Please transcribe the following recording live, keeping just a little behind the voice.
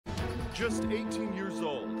Just 18 years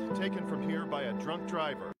old, taken from here by a drunk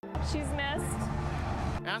driver. She's missed.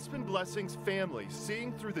 Aspen Blessing's family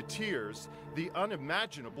seeing through the tears the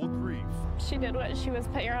unimaginable grief. She did what she was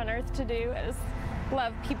put here on earth to do, is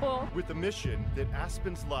love people. With the mission that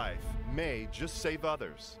Aspen's life may just save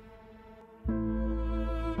others.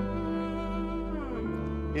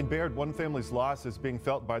 In Baird, one family's loss is being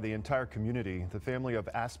felt by the entire community. The family of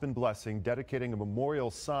Aspen Blessing dedicating a memorial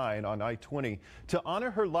sign on I-20 to honor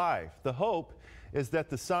her life. The hope is that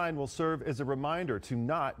the sign will serve as a reminder to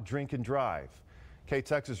not drink and drive.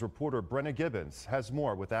 KTexas reporter Brenna Gibbons has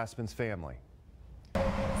more with Aspen's family.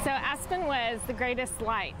 So Aspen was the greatest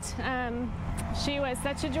light. She was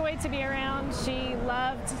such a joy to be around. She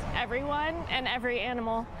loved everyone and every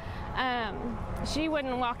animal. She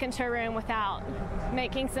wouldn't walk into a room without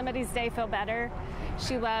making somebody's day feel better.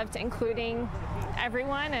 She loved including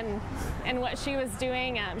everyone and what she was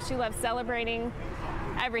doing. She loved celebrating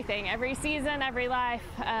everything, every season, every life.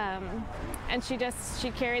 And she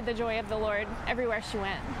carried the joy of the Lord everywhere she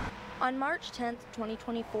went. On March 10th,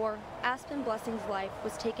 2024, Aspen Blessing's life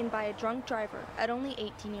was taken by a drunk driver at only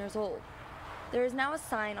 18 years old. There is now a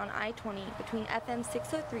sign on I-20 between FM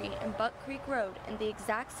 603 and Buck Creek Road in the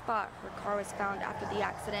exact spot her car was found after the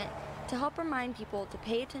accident to help remind people to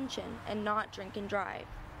pay attention and not drink and drive.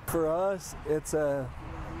 For us, it's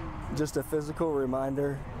just a physical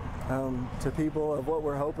reminder to people of what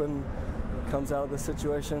we're hoping comes out of the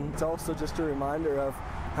situation. It's also just a reminder of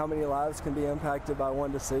how many lives can be impacted by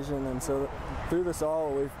one decision. And so through this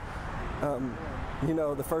all, we've,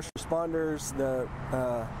 the first responders,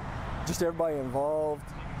 just everybody involved,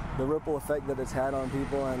 the ripple effect that it's had on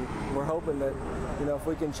people, and we're hoping that, if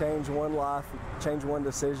we can change one life, change one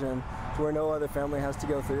decision, to where no other family has to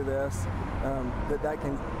go through this,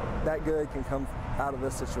 that good can come out of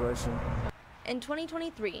this situation. In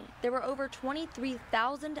 2023, there were over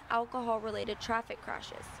 23,000 alcohol-related traffic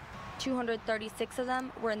crashes. 236 of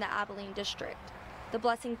them were in the Abilene district. The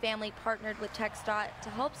Blessing family partnered with TxDOT to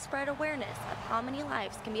help spread awareness of how many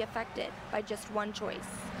lives can be affected by just one choice.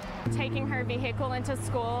 Taking her vehicle into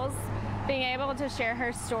schools, being able to share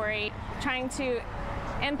her story, trying to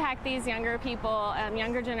impact these younger people,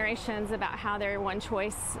 younger generations, about how their one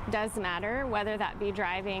choice does matter, whether that be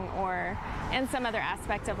driving or in some other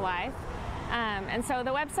aspect of life. And so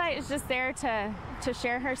the website is just there to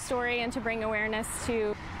share her story and to bring awareness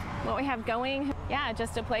to what we have going. Yeah,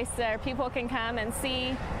 just a place where people can come and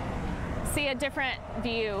see a different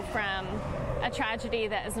view from a tragedy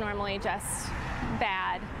that is normally just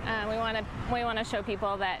bad. We want to show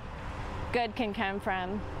people that good can come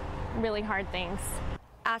from really hard things.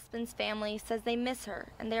 Aspen's family says they miss her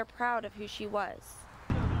and they're proud of who she was.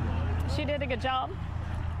 She did a good job.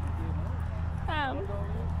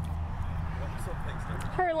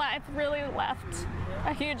 Her life really left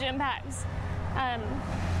a huge impact.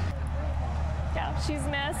 Yeah, she's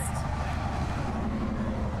missed,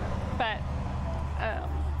 but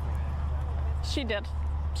she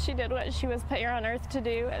did what she was put here on earth to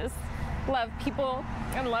do, is love people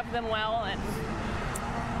and love them well, and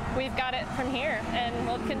we've got it from here, and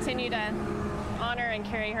we'll continue to honor and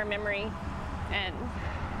carry her memory and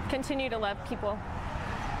continue to love people.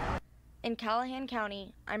 In Callahan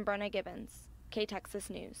County, I'm Brenna Gibbons, KTexas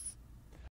News.